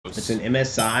It's an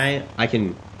MSI.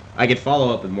 I could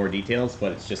follow up with more details,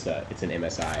 but it's just it's an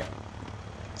MSI.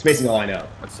 It's basically all I know.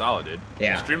 That's solid, dude.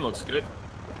 Yeah. The stream looks good.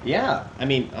 Yeah, I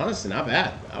mean, honestly, not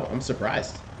bad. I'm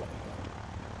surprised.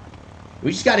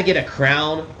 We just got to get a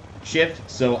crown shift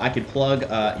so I can plug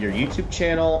your YouTube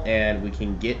channel and we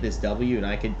can get this W and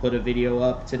I can put a video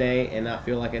up today and not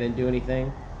feel like I didn't do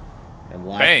anything. And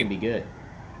live can be good.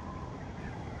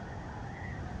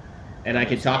 And I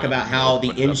can talk about how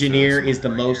the engineer is the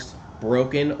most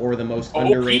broken or the most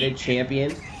underrated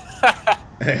champion.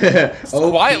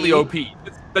 Quietly OP.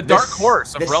 It's the dark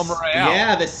horse of Realm Royale.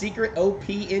 Yeah, the secret OP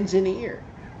engineer.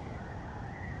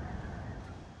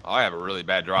 Oh, I have a really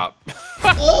bad drop.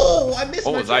 Oh, I missed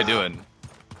my What was I doing?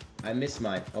 I missed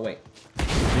mine. Oh, wait.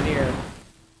 Engineer.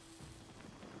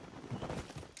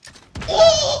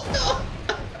 Oh, no!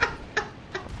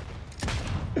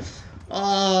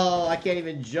 Oh, I can't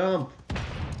even jump.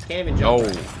 Can't even jump.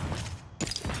 No.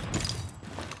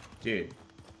 Dude.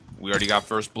 We already got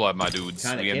first blood, my dudes.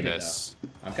 Kinda We in kidded, this. though.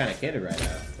 I'm kind of kidded right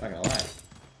now. Not gonna lie.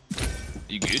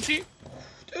 You Gucci?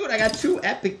 Dude, I got 2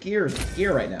 epic gear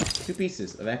right now. 2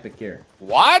 pieces of epic gear.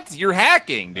 What? You're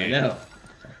hacking, dude. I know.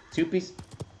 2 pieces.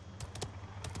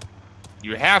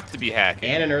 You have to be hacking.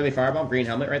 And an early firebomb, green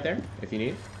helmet right there, if you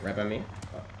need. Right by me.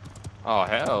 Oh,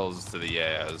 hells to the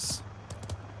yes.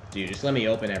 Dude, just let me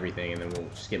open everything and then we'll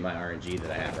just get my RNG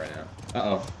that I have right now.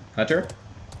 Uh-oh. Hunter?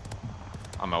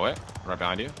 On my way. Right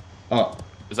behind you. Oh.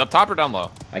 Is up top or down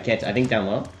low? I can't. I think down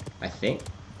low. I think.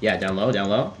 Yeah, down low, down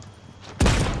low.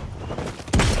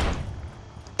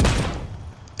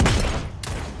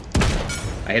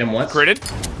 I hit him once. Critted.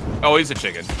 Oh, he's a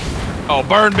chicken. Oh,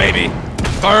 burn, baby.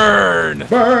 Burn.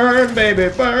 Burn,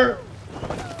 baby, burn.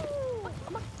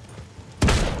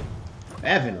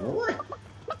 Evan.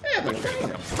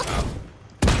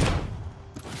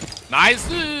 Nice.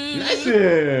 Nice.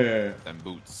 Them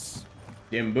boots.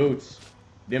 Them boots.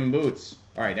 Them boots.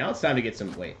 All right, now it's time to get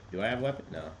some. Wait, do I have a weapon?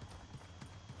 No.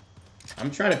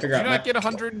 I'm trying to figure out. Did you not get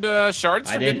 100 shards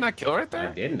for getting that kill right there?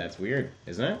 I didn't. That's weird,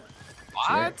 isn't it?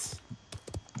 What?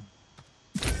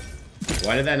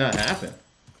 Why did that not happen?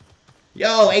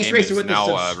 Yo, Ace Racer with the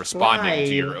now responding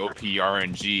to your OP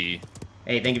RNG.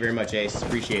 Hey, thank you very much, Ace.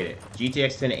 Appreciate it.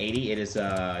 GTX 1080. It is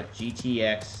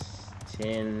GTX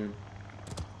 10.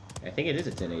 I think it is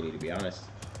a 1080 to be honest.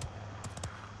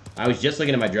 I was just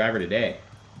looking at my driver today.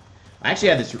 I actually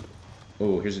had this.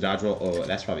 Oh, here's a dodge roll. Oh,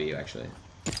 that's probably you actually.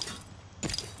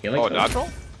 Healing dodge roll?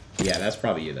 Yeah, that's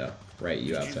probably you though. Right,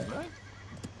 you outside.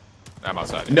 I'm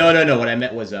outside. No. What I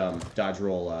meant was dodge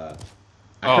roll. I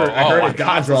heard a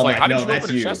dodge roll. Like, how did no, you that's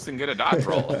open you. a chest and get a dodge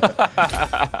roll?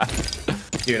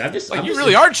 Dude, I'm just like you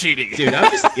really are cheating. Dude,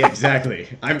 I'm just yeah, exactly.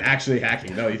 I'm actually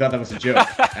hacking. No, you thought that was a joke,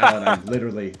 Alan. I'm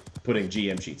literally putting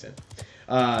GM sheets in.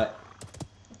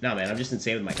 No, man, I'm just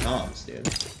insane with my comms, dude.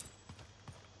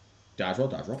 Dodge roll,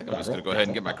 dodge roll. I'm just gonna go ahead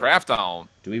and get my craft on.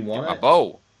 Do we want my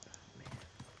bow?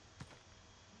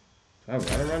 Do I want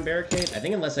to run barricade? I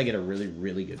think unless I get a really,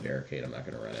 really good barricade, I'm not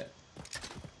gonna run it.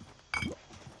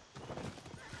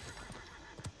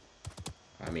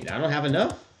 I mean, I don't have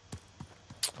enough.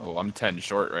 Oh, I'm 10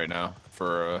 short right now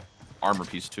for armor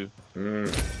piece 2.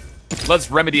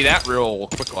 Let's remedy that real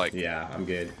quick, like. Yeah, I'm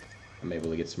good. I'm able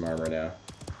to get some armor now.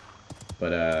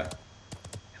 But have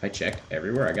I checked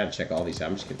everywhere? I gotta check all these.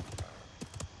 I'm just gonna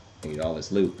need all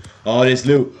this loot. All this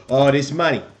loot. All this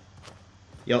money.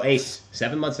 Yo, Ace,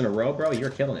 7 months in a row, bro.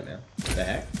 You're killing it, man. What the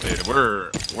heck? Dude,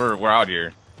 we're out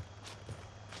here.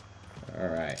 All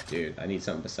right, dude. I need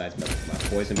something besides my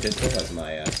poison pistol as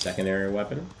my secondary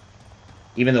weapon.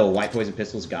 Even though a white poison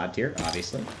pistol is god tier,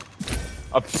 obviously.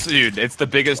 Dude, it's the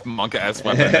biggest monk-ass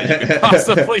weapon that you could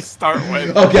possibly start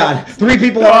with. Oh god, 3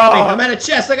 people are on me. I'm at a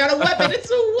chest. I got a weapon.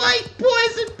 It's a white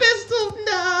poison pistol.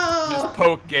 No. Just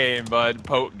poke game, bud.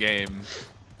 Poke game.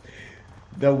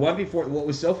 The one before, what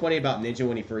was so funny about Ninja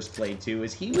when he first played too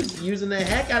is he was using the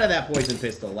heck out of that poison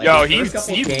pistol. Like, yo, he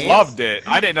loved it.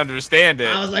 I didn't understand it.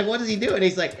 I was like, what does he do? And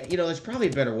he's like, you know, there's probably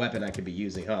a better weapon I could be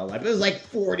using, huh? Like, it was like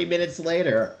 40 minutes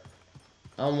later.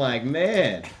 I'm like,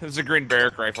 man. There's a green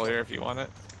barrack rifle here if you want it.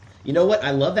 You know what? I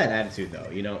love that attitude, though.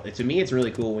 You know, to me, it's really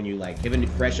cool when you, like, give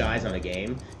fresh eyes on a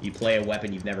game. You play a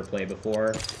weapon you've never played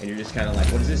before, and you're just kind of like,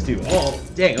 what does this do? Oh,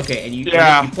 dang, okay. And you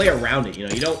play around it, you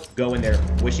know. You don't go in there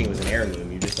wishing it was an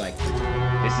heirloom. You're just like,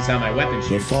 this is how my weapon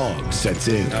shoots. The fog sets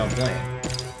in. That's how I'm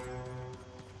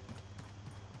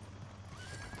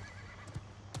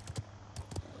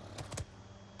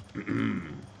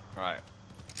playing. Alright.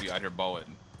 You got your bow in.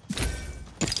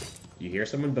 You hear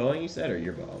someone bowing, you said, or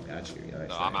you're bowing? Got you. Nice,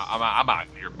 no, nice. I'm out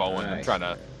here bowing. Nice,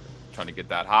 I'm trying to get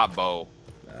that hot bow.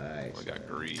 Nice. We got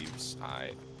Greaves.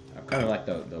 Alright. I'm kind of like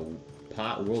the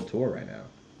pot world tour right now.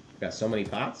 Got so many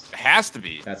pots. It has to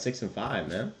be. Got 6 and 5,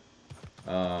 man.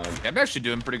 I'm actually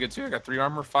doing pretty good too. I got 3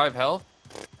 armor, 5 health.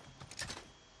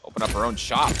 Open up our own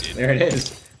shop, dude. There it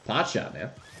is. Pot shop, man.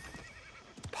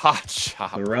 Pot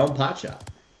shop. The Realm pot shop.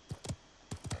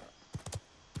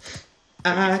 Be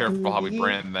careful how we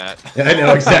brand that. I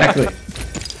know exactly.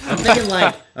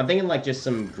 I'm thinking like just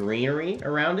some greenery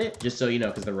around it, just so you know,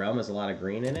 because the Realm has a lot of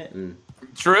green in it, and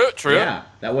true. Yeah,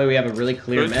 that way we have a really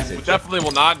clear message. Definitely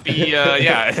will not be.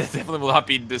 Yeah, it definitely will not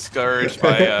be discouraged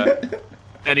by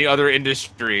any other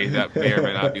industry that may or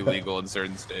may not be legal in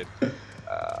certain states.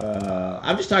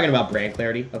 I'm just talking about brand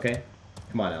clarity. Okay,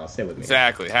 come on, Alice, stay with me.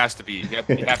 Exactly, it has to be.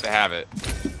 You have to have it.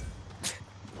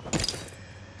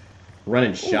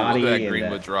 Running shoddy. Look at that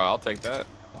greenwood draw. I'll take that.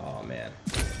 Oh man.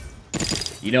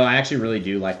 You know, I actually really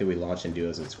do like that we launched in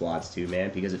duos and squads too, man,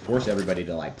 because it forced everybody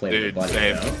to like play with a buddy.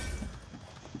 You know?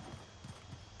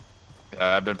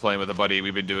 I've been playing with a buddy.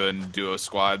 We've been doing duo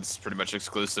squads pretty much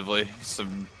exclusively.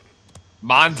 Some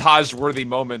montage-worthy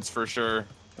moments for sure.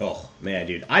 Oh man,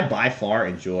 dude, I by far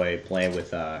enjoy playing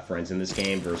with friends in this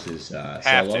game versus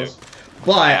solos.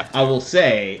 But I will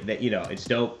say that it's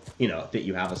dope, that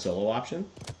you have a solo option,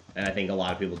 and I think a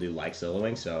lot of people do like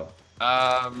soloing. So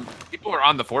people are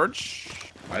on the forge.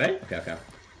 Are they? Okay.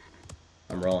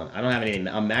 I'm rolling. I don't have anything.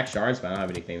 I'm max shards, but I don't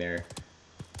have anything there.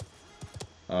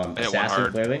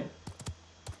 Assassin, clearly.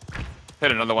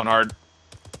 Hit another one hard.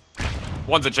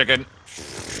 One's a chicken.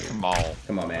 Come on.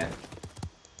 Come on, man.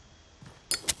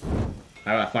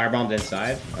 I got firebombed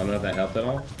inside. I don't know if that helped at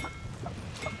all.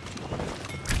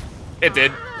 It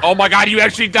did. Oh my god, you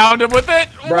actually downed him with it?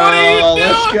 Bro,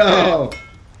 let's go.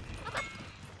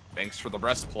 Thanks for the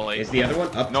breastplate. Is the other one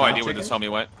up No top, idea where this homie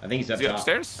went. I think he's up Is he top.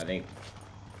 upstairs? I think.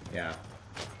 Yeah.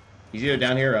 He's either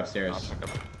down here or upstairs.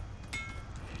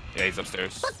 Yeah, he's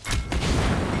upstairs.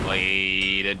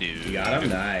 Later, dude. You got him?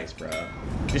 Nice, bro.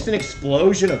 Just an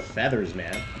explosion of feathers,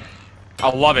 man. I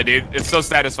love it, dude. It's so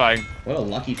satisfying. What a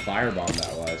lucky firebomb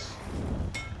that was.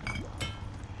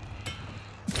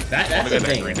 That's the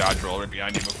thing. Green dodge roll right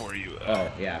behind you before you.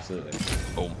 Oh, yeah, absolutely.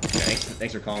 Boom. Yeah,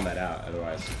 thanks for calling that out,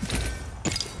 otherwise.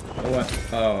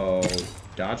 Oh,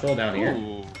 dodge roll down here?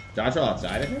 Ooh. Dodge roll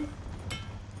outside of him?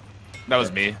 That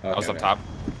was me. I was up top.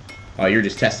 Oh, you're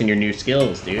just testing your new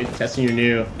skills, dude. Testing your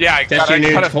new. Yeah, testing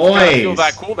your new toys. Gotta feel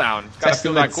that cooldown.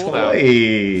 Testing the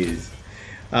toys.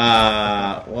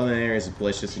 Well, then there's a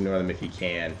blitz. Just ignore them if you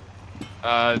can.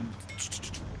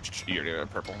 You're doing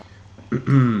purple.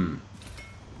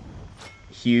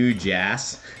 Hugh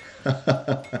Jass.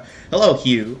 Hello,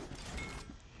 Hugh.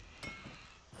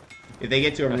 If they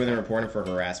get to a room, they're reporting for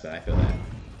harassment. I feel that.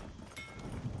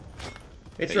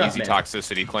 It's rough, easy man.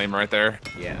 Toxicity claim right there.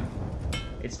 Yeah.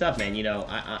 It's tough, man.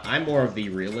 I'm more of the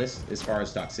realist as far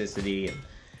as toxicity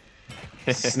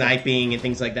and sniping and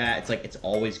things like that. It's like it's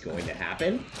always going to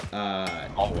happen.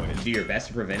 Always. Do your best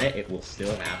to prevent it. It will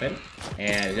still happen,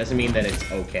 and it doesn't mean that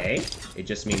it's okay. It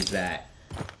just means that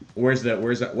what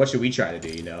should we try to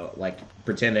do? Like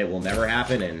pretend that it will never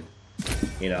happen, and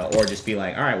or just be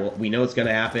like, all right, well, we know it's going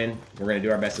to happen. We're going to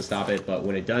do our best to stop it, but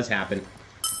when it does happen,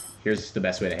 here's the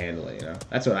best way to handle it.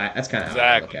 That's kind of how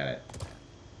I look at it.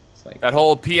 Like, that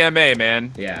whole PMA,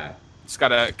 man. Yeah. It's got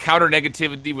to counter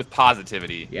negativity with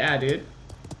positivity. Yeah, dude.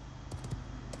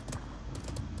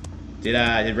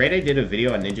 Did Ray Day did a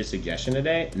video on Ninja Suggestion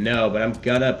today? No, but I'm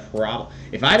gonna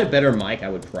if I had a better mic, I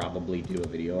would probably do a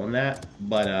video on that.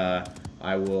 But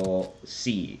I will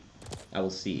see. I will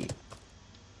see.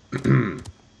 I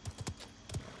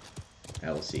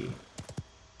will see.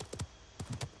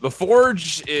 The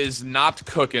forge is not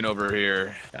cooking over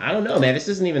here. I don't know, man.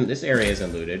 This area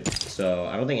isn't looted, so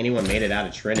I don't think anyone made it out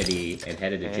of Trinity and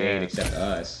headed to Jade except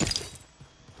us.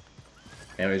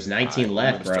 And there's 19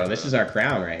 left, bro. This is our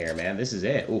crown right here, man. This is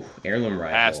it. Ooh, heirloom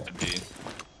rifle. Has to be.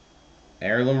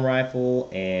 Heirloom rifle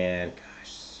and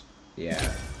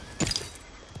yeah,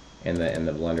 and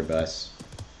the blunderbuss.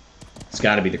 It's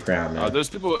got to be the crown, man. Those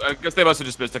people. I guess they must have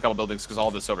just missed a couple buildings because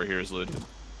all this over here is looted.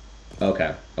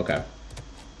 Okay.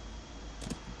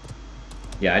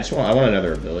 Yeah, I want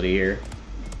another ability here.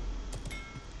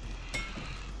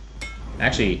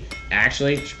 Actually,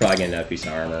 should probably get another piece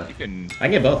of armor. I can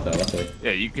get both though, luckily.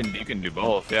 Yeah, you can do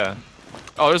both. Yeah.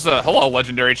 Oh, there's a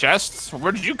legendary chest.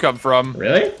 Where did you come from?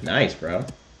 Really? Nice, bro.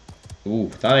 Ooh,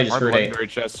 thought I just heard legendary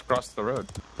chest across the road.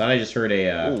 Thought I just heard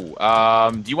a.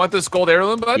 Ooh, do you want this gold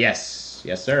heirloom, bud? Yes,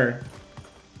 sir.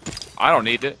 I don't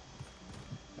need it.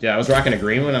 Yeah, I was rocking a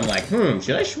green one. I'm like,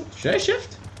 should I shift?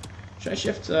 Should I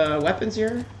shift weapons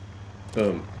here?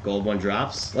 Boom, gold one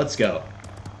drops. Let's go.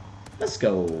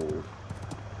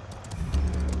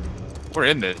 We're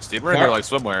in this, dude. We're in there like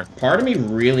swimwear. Part of me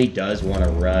really does want to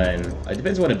run. It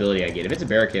depends what ability I get. If it's a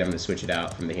barricade, I'm going to switch it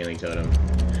out from the healing totem.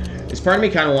 This part of me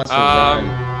kind of wants to run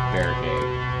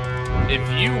barricade. If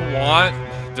you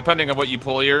want, depending on what you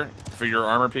pull here for your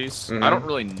armor piece, I don't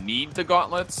really need the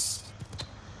gauntlets.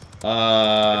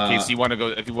 In case you want to go,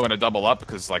 if you want to double up,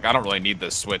 because like I don't really need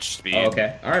the switch speed. Oh,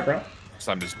 okay, all right, bro.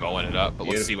 So I'm just bowing it up. But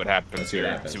let's see what happens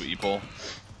here. See what you pull.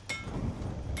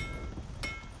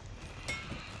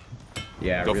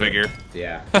 Yeah. Go figure.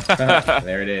 Yeah.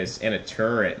 There it is. And a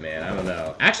turret, man. I don't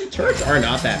know. Actually, turrets are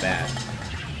not that bad.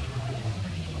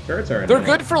 Turrets are. They're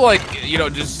good for like, you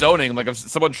know, just zoning. Like if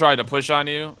someone tried to push on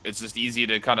you, it's just easy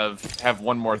to kind of have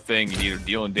one more thing you either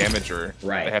deal in damage or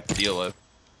they have to deal with.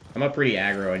 I'm a pretty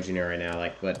aggro engineer right now.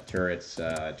 Like, let turrets,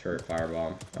 turret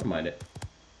firebomb. I don't mind it.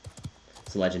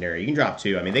 It's legendary. You can drop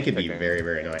 2. I mean, they could be very,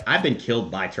 very annoying. I've been killed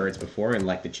by turrets before in,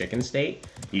 like, the chicken state.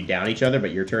 You down each other,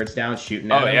 but your turret's down, shooting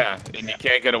at them. Oh, yeah. And you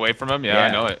can't get away from them? Yeah, I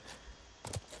know it.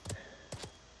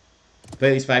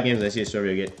 Play these 5 games and I see a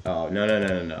story you get... Oh,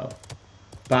 no.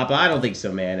 Papa, I don't think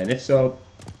so, man. And if so,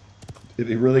 if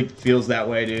it really feels that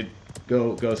way, dude,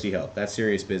 go see help. That's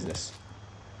serious business.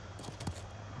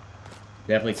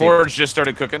 Definitely. Forge just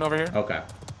started cooking over here. Okay.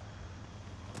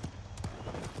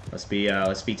 Let's be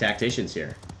tacticians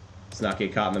here. Let's not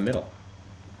get caught in the middle.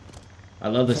 I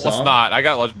love this song. Let's not. I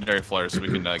got legendary flare, so we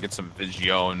can get some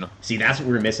vision. See, that's what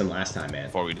we were missing last time, man.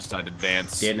 Before we decide to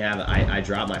advance. Didn't have. I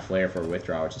dropped my flare for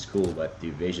withdraw, which is cool, but the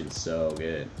vision's so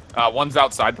good. One's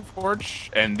outside the forge,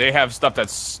 and they have stuff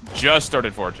that's just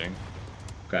started forging.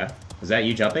 Okay. Was that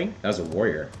you jumping? That was a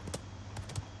warrior.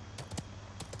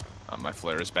 My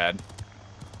flare is bad.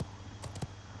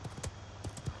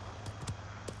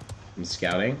 I'm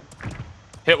scouting.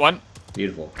 Hit one.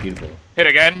 Beautiful. Hit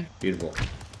again. Beautiful.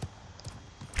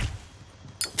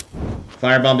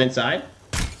 Firebombed inside.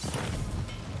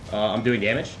 I'm doing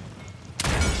damage.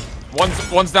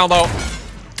 One's down low.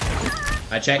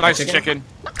 I checked. Nice chicken.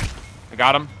 I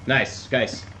got him. Nice,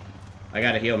 guys. I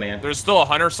gotta heal, man. There's still a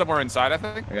hunter somewhere inside, I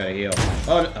think. I gotta heal.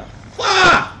 Oh, no.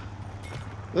 Ah!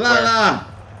 La!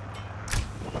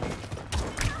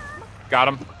 Got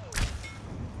him.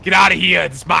 Get out of here!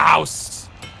 It's my house,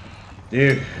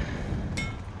 dude.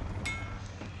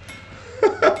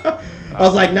 I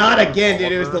was like, not again,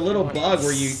 dude. It was the little bug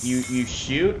where you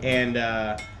shoot and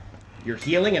you're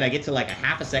healing, and I get to like a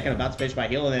half a second about to finish my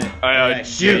heal, and then I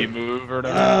shoot. You move or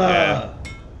whatever. Yeah.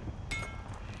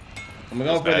 I'm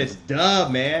gonna go for this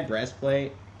dub, man.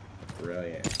 Breastplate,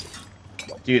 brilliant.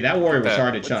 Dude, that warrior was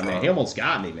hard to chump, man. He almost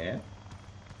got me, man.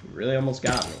 He really almost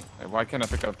got me. Hey, why can't I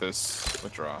pick up this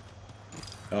withdraw?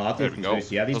 Oh, I'll take these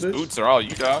boots. You have these boots? Those boots are all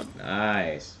you, dog.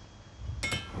 Nice.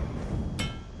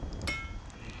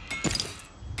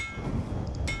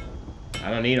 I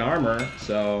don't need armor,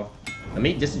 so let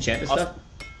me disenchant this stuff.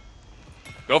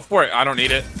 Go for it. I don't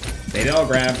need it. Maybe I'll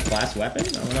grab class weapon?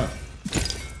 I don't know.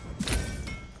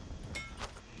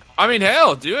 I mean,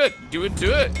 hell, do it. Do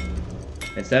it.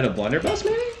 Instead of blunderbuss,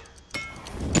 maybe?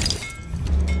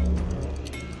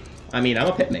 I mean, I'm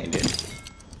a pit main, dude.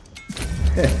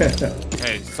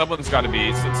 Hey, someone's got to be.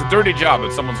 It's a dirty job,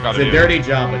 but someone's got to be. It's a dirty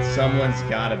job, but someone's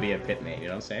got to be a pit main. You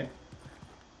know what I'm saying?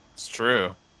 It's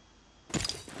true.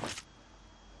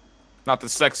 Not the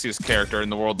sexiest character in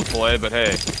the world to play, but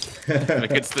hey, it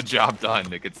gets the job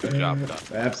done. It gets the job done.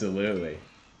 Absolutely.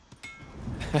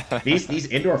 These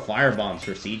indoor fire bombs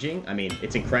for sieging, I mean,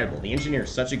 it's incredible. The engineer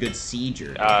is such a good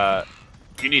sieger.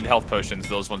 You need health potions.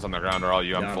 Those ones on the ground are all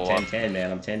you. I'm full up. I'm 10-10,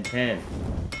 man. I'm 10-10.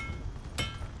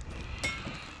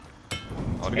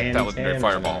 Let me get that legendary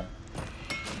fireball.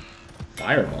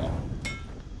 Fireball?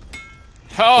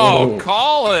 Oh, whoa.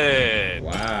 Call it!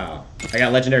 Wow. I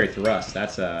got legendary thrust.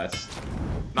 That's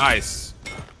nice.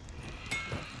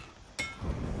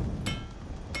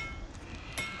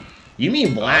 You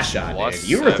mean blast shot, dude.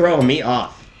 You were throwing me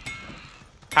off.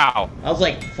 How? I was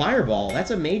like, fireball, that's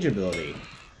a mage ability.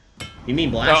 You mean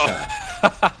blast shot.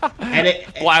 And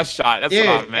it blast shot, that's what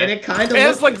I meant. And it kind of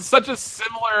it's like such a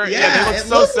similar, yeah, it looks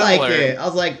so similar. Like it. I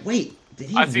was like, wait, did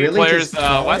he really just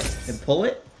call it and pull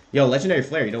it? Yo, legendary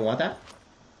flare, you don't want that?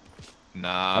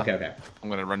 Nah. Okay. I'm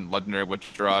gonna run legendary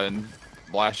withdraw and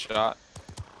blast shot.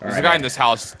 There's right, a guy in this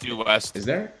house due west. Is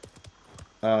there?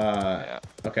 Yeah.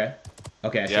 Okay.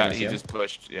 Okay, I see yeah, he just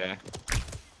pushed, yeah.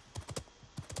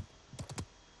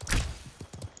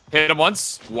 Hit him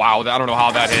once. Wow, I don't know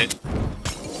how that hit.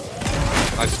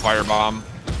 Nice firebomb.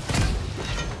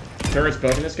 Turret's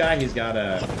poking this guy. He's got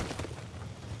a...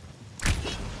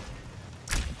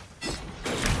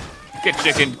 Get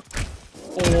chicken.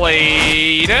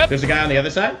 Laid up. There's a guy on the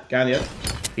other side.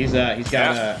 He's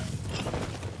got a...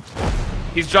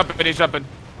 He's jumping.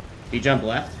 He jumped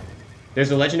left.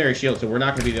 There's a legendary shield, so we're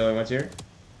not going to be the only ones here.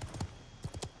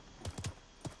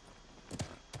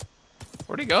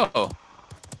 Where'd he go?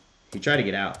 He tried to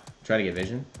get out. Tried to get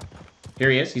vision. Here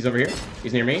he is. He's over here.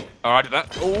 He's near me. Oh, I did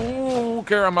that. Oh,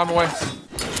 okay, I'm on my way.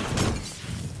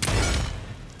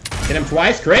 Hit him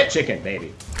twice. Crit chicken,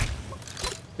 baby.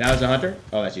 That was a hunter?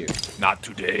 Oh, that's you. Not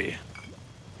today.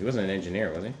 He wasn't an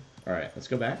engineer, was he? All right, let's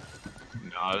go back.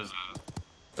 No,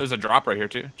 there's a drop right here,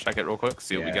 too. Check it real quick.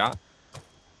 See what we got.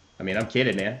 I mean, I'm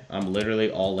kidding, man. I'm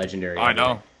literally all legendary. I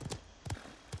know.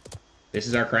 This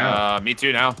is our crown. Me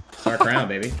too now. It's our crown,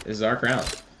 baby. This is our crown.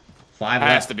 5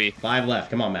 left. Has to be. 5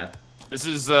 left. Come on, man. This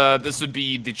is this would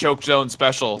be the choke zone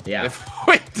special. Yeah. If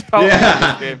we don't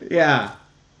yeah.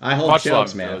 I hold Much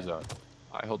chokes, love, man.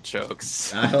 I hold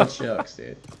chokes. I hold chokes,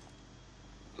 dude.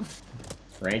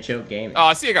 Rain choke gaming. Oh,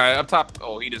 I see a guy up top.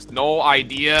 Oh, he has no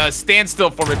idea. Stand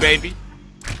still for me, baby.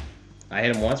 I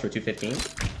hit him once for 215.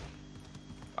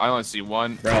 I only see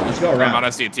one. Bro, let's go around. I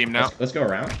see a team now. Let's go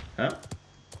around. Huh?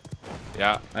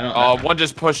 Yeah. I don't. One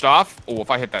just pushed off. Oh,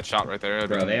 if I hit that shot right there.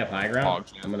 Bro, they have high ground.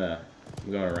 Dogs, I'm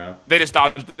going around. They just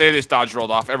dodge rolled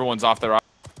off. Everyone's off their.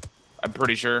 I'm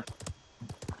pretty sure.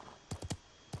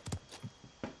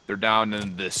 They're down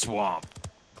in the swamp.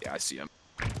 Yeah, I see them.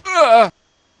 I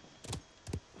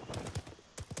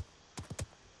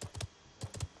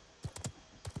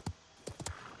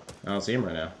don't see him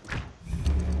right now.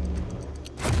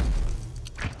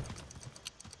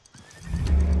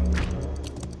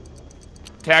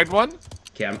 Tagged one.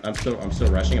 Okay, I'm still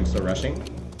rushing. I'm still rushing.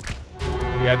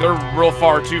 Yeah, they're real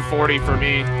far. 240 for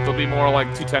me. They'll be more like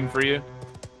 210 for you.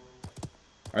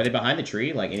 Are they behind the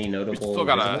tree? Like any notable? Still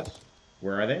got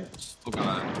Where are they? Still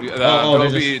got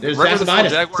there's Sassa behind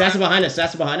us. Sassa behind us.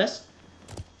 Sassa behind us.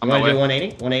 You want to do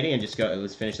 180? 180 and just go.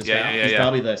 Let's finish this out. He's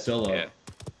probably the solo. Yeah.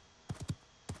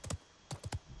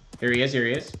 Here he is. Here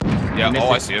he is. Yeah.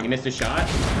 I see him. He missed a shot.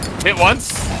 Hit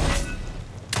once.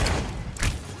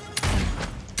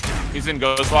 He's in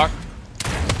ghost walk.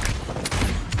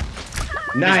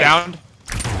 Nice. He's down.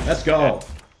 Let's go.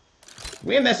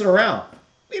 We ain't messing around.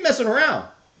 We ain't messing around.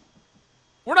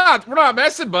 We're not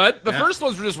messing, bud. The first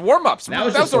ones were just warm-ups. That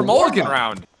was our mulligan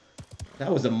round.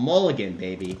 That was a mulligan,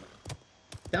 baby.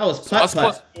 That was putt-putt.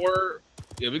 Plus 4.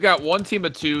 Yeah, we got one team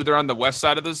of 2. They're on the west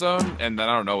side of the zone, and then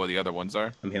I don't know where the other ones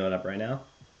are. I'm healing up right now.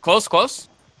 Close, close.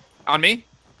 On me.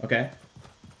 Okay.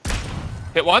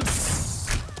 Hit once.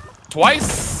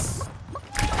 Twice.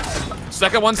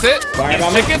 Second one's hit.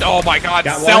 Chicken. Oh my god,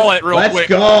 sell it real quick. Let's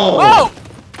go. Oh!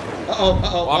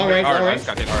 Uh-oh. Long range.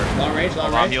 Long range.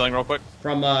 I'm healing real quick.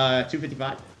 From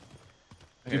 255.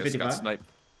 255.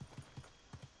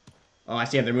 Oh, I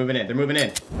see him. They're moving in.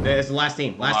 It's the last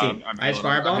team. Last team. I just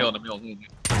fireball. I'm healing.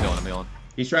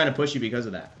 He's trying to push you because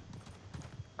of that.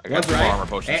 One's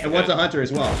right. And one's a hunter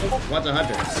as well. One's a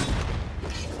hunter.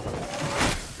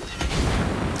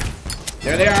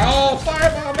 There they are. Oh,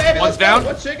 fireball, baby. One's down.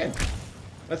 What's chicken?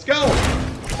 Let's go.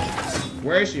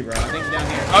 Where is she, bro? I think she's down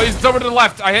here. Oh, he's over to the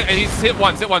left. He's hit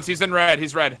once. He's in red.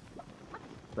 He's red.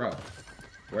 Bro,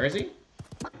 where is he?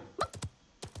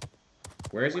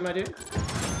 Where is he, my dude?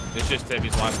 It's just him.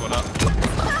 He's the last one up.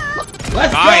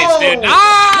 Let's go! Dude.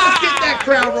 Let's get that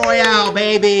Realm Royale,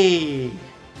 baby.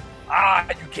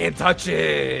 You can't touch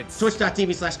it.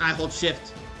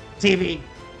 Twitch.tv/IHoldShift TV.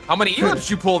 How many emotes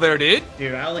you pull there, dude?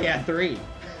 Dude, I only had 3.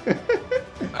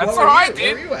 That's alright, dude.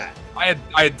 Where were you at? I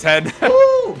had 10.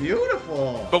 Ooh,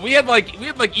 beautiful. But we had like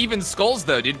even skulls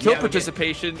though, dude. Kill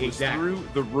participation was through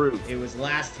the roof. It was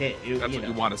last hit. That's what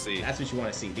you want to see. That's what you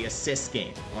want to see. The assist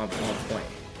game on point.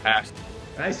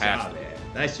 Nice job, man.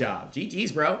 Nice job.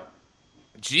 GG's, bro.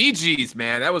 GG's,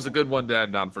 man. That was a good one to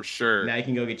end on for sure. Now you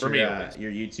can go get your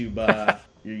YouTube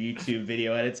your YouTube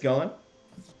video edits going.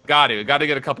 Got to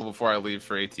get a couple before I leave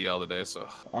for ATL today. So.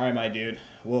 All right, my dude.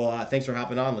 Well, thanks for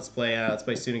hopping on. Let's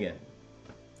play soon again.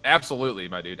 Absolutely,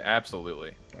 my dude.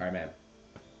 Absolutely. All right, man.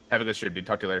 Have a good stream, dude.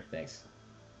 Talk to you later. Thanks.